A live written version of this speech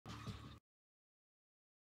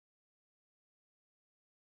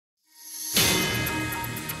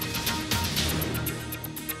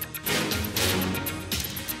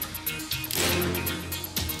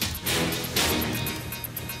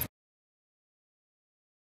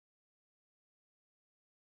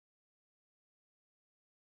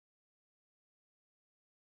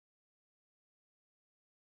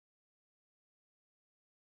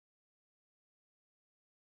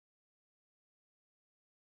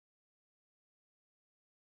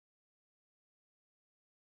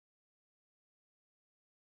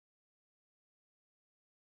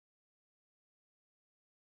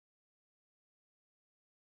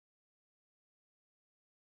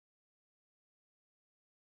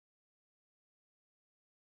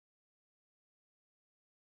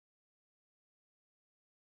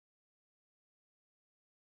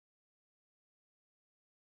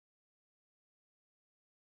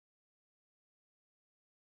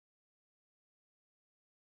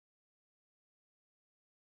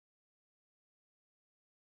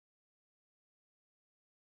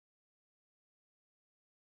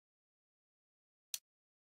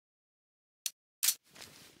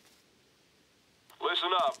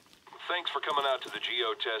Listen up. Thanks for coming out to the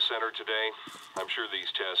Geo Test Center today. I'm sure these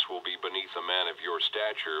tests will be beneath a man of your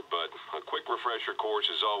stature, but a quick refresher course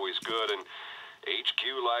is always good, and HQ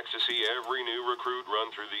likes to see every new recruit run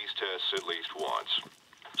through these tests at least once.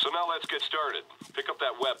 So now let's get started. Pick up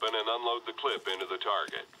that weapon and unload the clip into the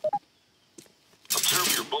target. Observe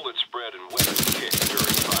your bullet spread and weapon kick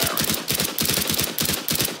during firing.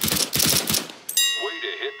 Way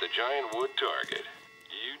to hit the giant wood target.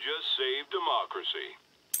 You just saved democracy.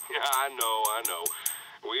 Yeah, I know.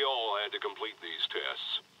 We all had to complete these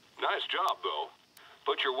tests. Nice job, though.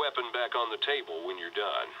 Put your weapon back on the table when you're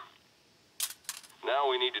done. Now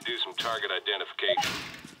we need to do some target identification.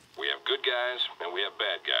 We have good guys and we have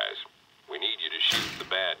bad guys. We need you to shoot the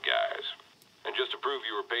bad guys. And just to prove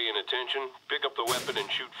you were paying attention, pick up the weapon and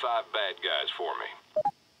shoot 5 bad guys for me.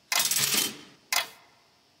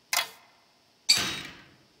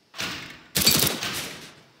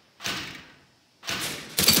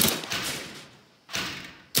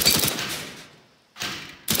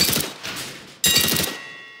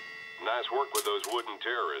 Nice work with those wooden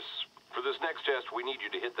terrorists. For this next test, we need you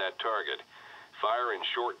to hit that target. Fire in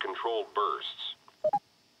short, controlled bursts.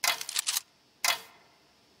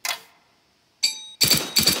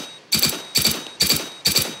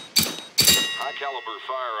 High-caliber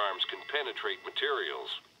firearms can penetrate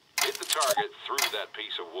materials. Hit the target through that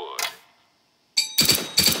piece of wood.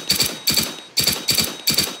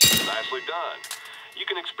 Nicely done. You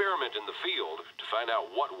can experiment in the field to find out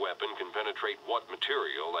what weapon can penetrate what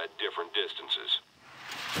material at different distances.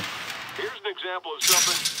 Here's an example of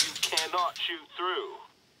something you cannot shoot through,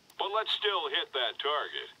 but let's still hit that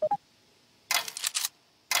target.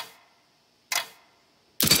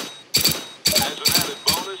 As an added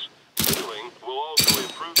bonus, healing will also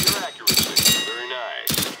improve your accuracy. Very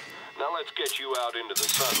nice. Now let's get you out into the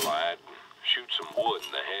sunlight and shoot some wood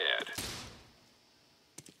in the head.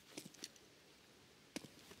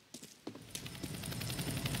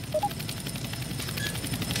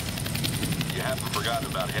 You haven't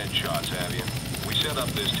forgotten about headshots, have you? We set up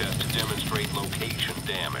this test to demonstrate location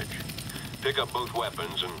damage. Pick up both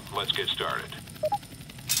weapons and let's get started.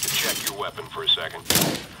 Check your weapon for a second.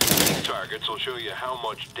 These targets will show you how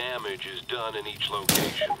much damage is done in each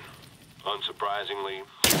location. Unsurprisingly,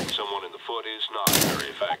 shooting someone in the foot is not very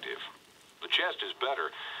effective. The chest is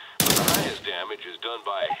better, but the highest damage is done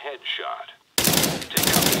by a headshot. Take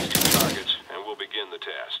out these 2 targets and we'll begin the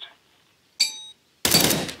test.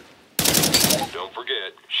 Don't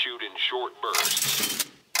forget, shoot in short bursts.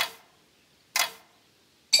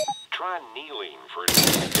 Try kneeling for it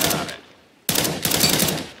until you got it.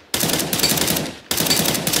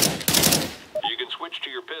 You can switch to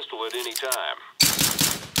your pistol at any time.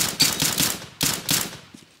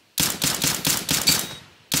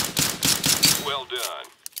 Well done.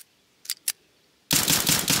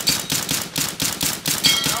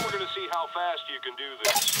 Now we're going to see how fast you can do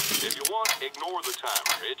this. If you want, ignore the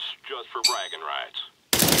timer. It's just for bragging rights.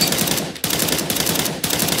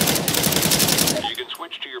 You can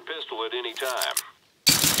switch to your pistol at any time.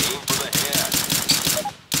 Aim for the head.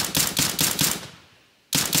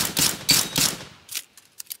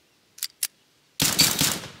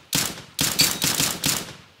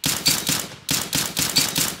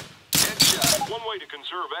 Headshot. One way to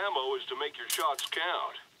conserve ammo is to make your shots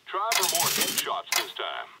count. Try for more headshots this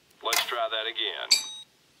time. Let's try that again.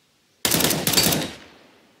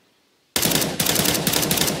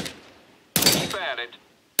 Keep at it.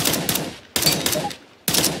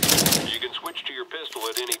 You can switch to your pistol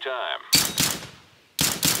at any time.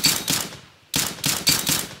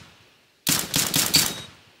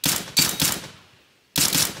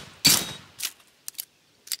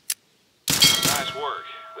 Nice work.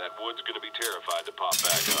 That wood's going to be terrified to pop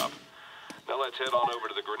back up. Now let's head on over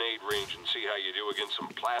to the grenade range and see how you do against some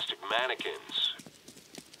plastic mannequins.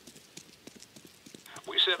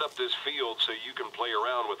 We set up this field so you can play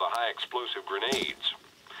around with the high explosive grenades.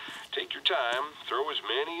 Take your time, throw as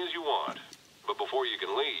many as you want. But before you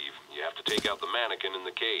can leave, you have to take out the mannequin in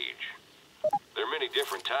the cage. There are many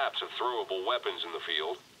different types of throwable weapons in the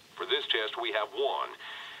field. For this test, we have one.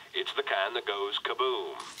 It's the kind that goes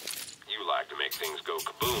kaboom. You like to make things go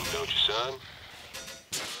kaboom, don't you, son?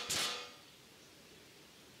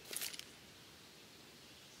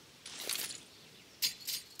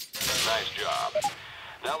 Nice job.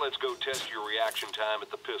 Now let's go test your reaction time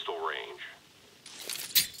at the pistol range.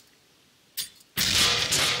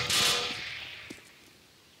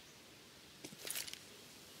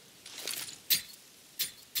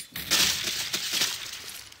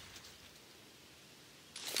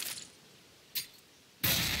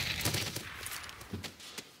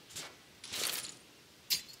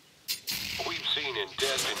 training and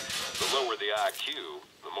testing, the lower the IQ,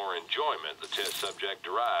 the more enjoyment the test subject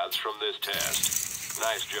derives from this test.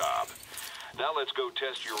 Nice job. Now let's go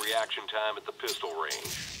test your reaction time at the pistol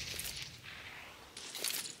range.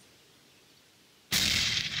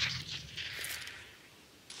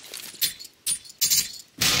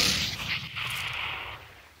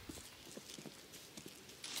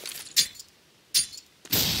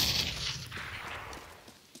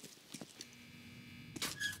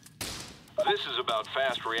 This is about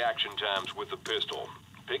fast reaction times with the pistol.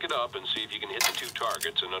 Pick it up and see if you can hit the 2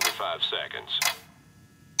 targets in under 5 seconds.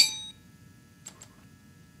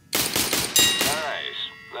 Nice.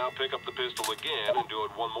 Now pick up the pistol again and do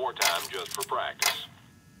it one more time just for practice.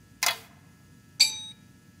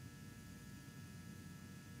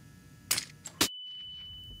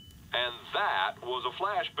 And that was a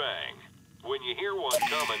flashbang. When you hear one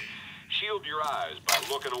coming, shield your eyes by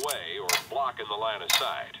looking away or blocking the line of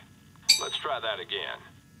sight. Let's try that again.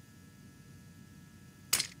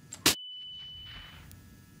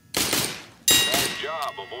 Nice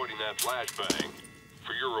job avoiding that flashbang.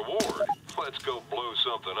 For your reward, let's go blow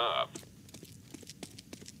something up.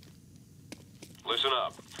 Listen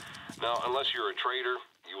up. Now, unless you're a traitor,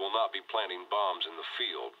 you will not be planting bombs in the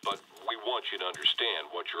field, but we want you to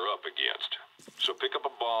understand what you're up against. So pick up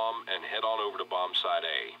a bomb and head on over to bomb site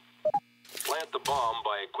A. Plant the bomb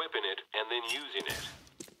by equipping it and then using it.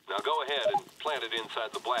 Now go ahead and plant it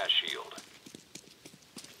inside the blast shield.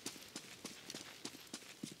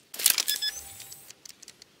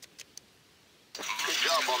 Good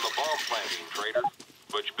job on the bomb planting, traitor.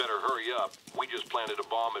 But you better hurry up. We just planted a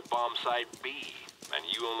bomb at bomb site B, and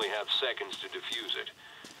you only have seconds to defuse it.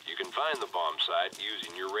 You can find the bomb site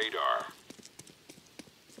using your radar.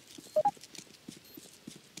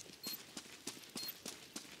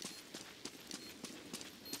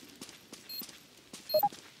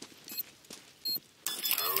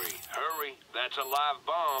 Hurry, that's a live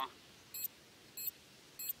bomb.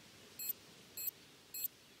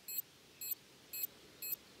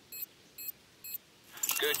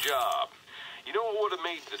 Good job. You know what would have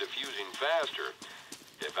made the defusing faster?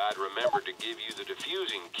 If I'd remembered to give you the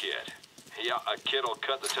defusing kit. Yeah, a kit will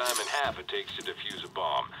cut the time in half it takes to defuse a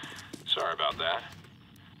bomb. Sorry about that.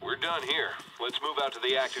 We're done here. Let's move out to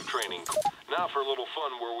the active training. Now for a little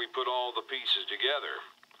fun where we put all the pieces together.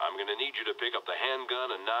 I'm going to need you to pick up the handgun,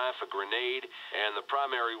 a knife, a grenade, and the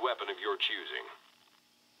primary weapon of your choosing.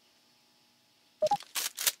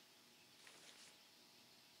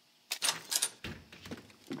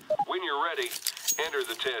 When you're ready, enter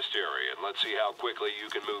the test area and let's see how quickly you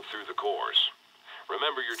can move through the course.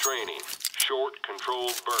 Remember your training, short,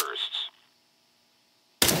 controlled bursts.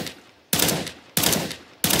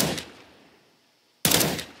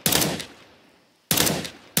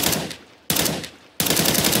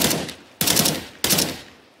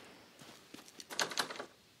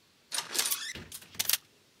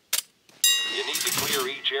 You need to clear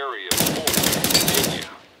each area before you continue.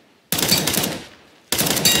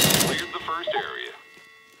 Cleared the first area.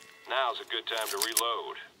 Now's a good time to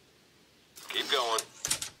reload. Keep going.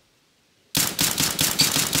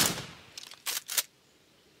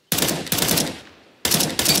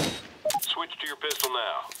 Switch to your pistol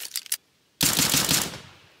now.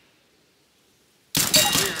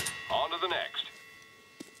 Cleared. On to the next.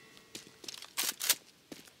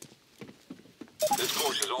 This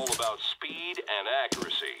course is all about speed and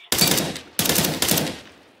accuracy.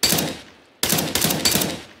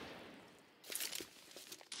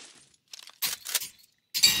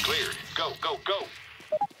 Cleared. Go, go, go.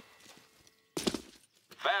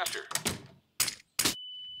 Faster.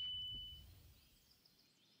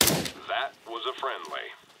 That was a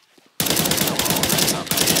friendly. Come on, that's not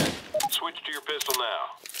bad yet. Switch to your pistol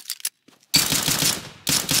now.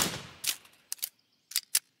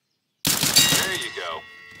 There you go.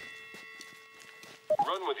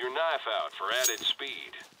 Run with your knife out for added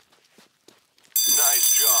speed. Nice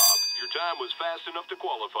job. Your time was fast enough to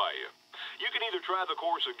qualify you. You can either try the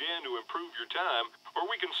course again to improve your time, or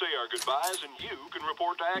we can say our goodbyes and you can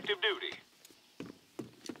report to active duty.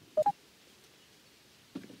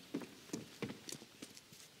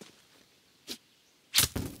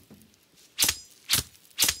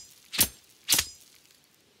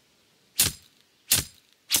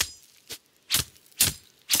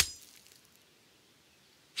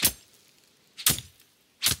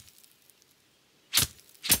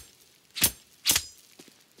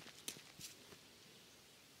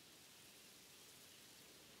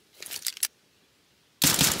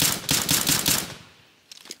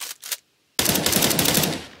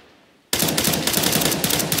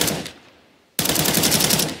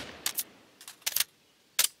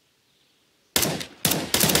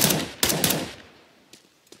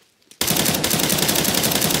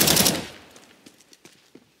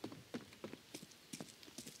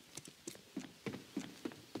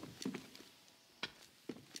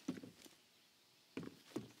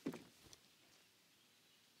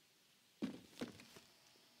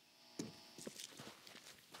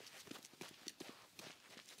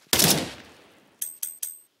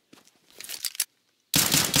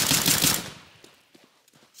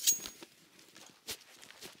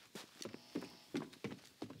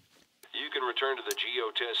 can return to the Geo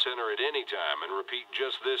Test Center at any time and repeat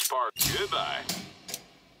just this part. Goodbye.